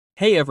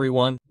Hey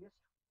everyone!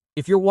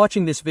 If you're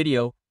watching this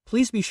video,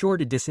 please be sure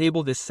to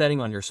disable this setting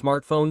on your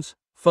smartphones,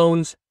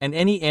 phones, and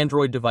any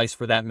Android device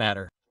for that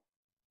matter.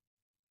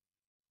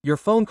 Your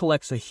phone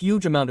collects a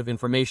huge amount of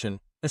information,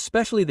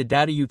 especially the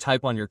data you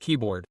type on your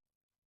keyboard.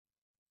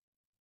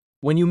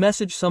 When you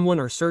message someone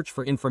or search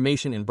for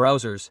information in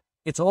browsers,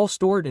 it's all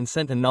stored and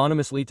sent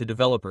anonymously to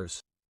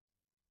developers.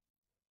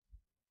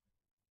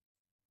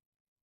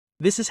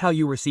 This is how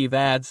you receive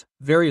ads,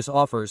 various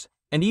offers,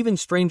 and even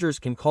strangers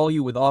can call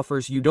you with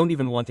offers you don't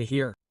even want to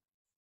hear.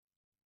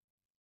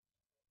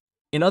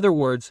 In other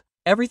words,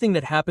 everything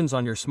that happens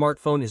on your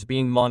smartphone is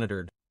being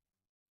monitored.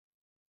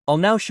 I'll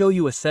now show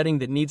you a setting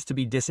that needs to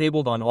be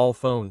disabled on all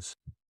phones.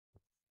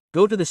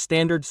 Go to the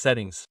standard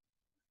settings.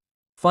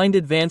 Find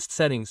advanced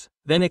settings,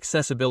 then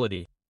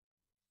accessibility.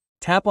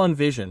 Tap on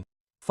vision.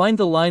 Find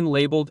the line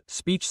labeled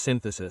speech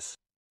synthesis.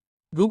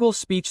 Google's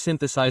speech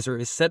synthesizer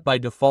is set by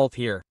default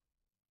here.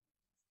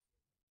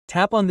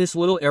 Tap on this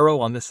little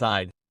arrow on the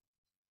side.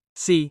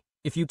 See,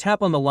 if you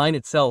tap on the line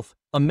itself,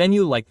 a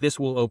menu like this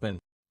will open.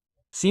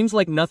 Seems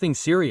like nothing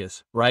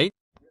serious, right?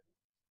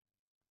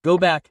 Go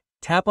back,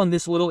 tap on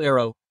this little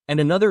arrow, and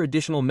another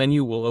additional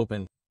menu will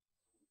open.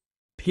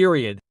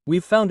 Period.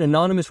 We've found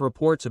anonymous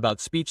reports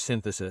about speech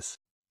synthesis.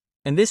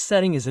 And this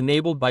setting is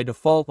enabled by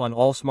default on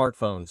all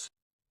smartphones.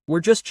 We're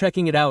just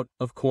checking it out,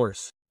 of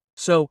course.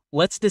 So,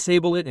 let's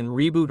disable it and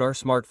reboot our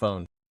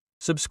smartphone.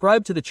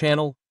 Subscribe to the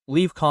channel,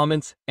 leave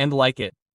comments, and like it.